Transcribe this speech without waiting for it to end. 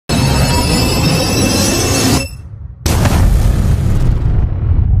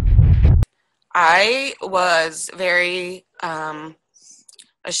I was very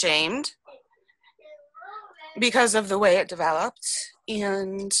ashamed because of the way it developed,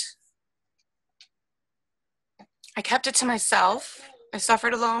 and I kept it to myself. I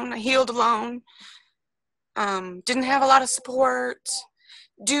suffered alone. I healed alone. Didn't have a lot of support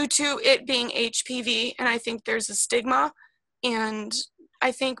due to it being HPV, and I think there's a stigma, and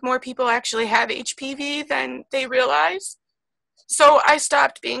I think more people actually have HPV than they realize. So I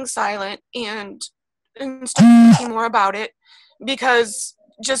stopped being silent and started thinking more about it, because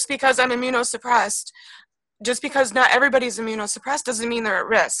just because I'm immunosuppressed, just because not everybody's immunosuppressed doesn't mean they're at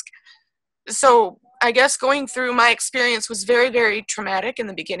risk. So I guess going through my experience was very, very traumatic in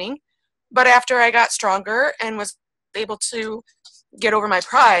the beginning. But after I got stronger and was able to get over my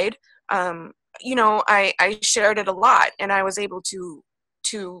pride, I shared it a lot, and I was able to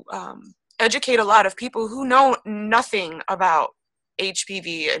educate a lot of people who know nothing about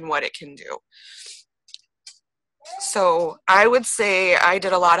HPV and what it can do. So I would say I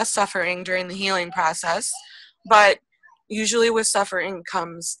did a lot of suffering during the healing process, but usually with suffering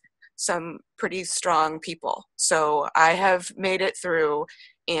comes some pretty strong people. So I have made it through,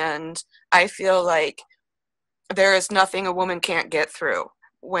 and I feel like there is nothing a woman can't get through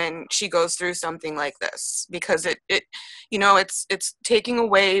when she goes through something like this, because it's taking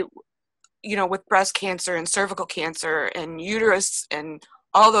away, with breast cancer and cervical cancer and uterus and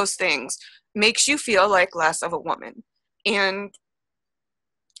all those things, makes you feel like less of a woman. And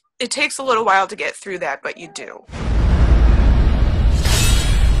it takes a little while to get through that, but you do.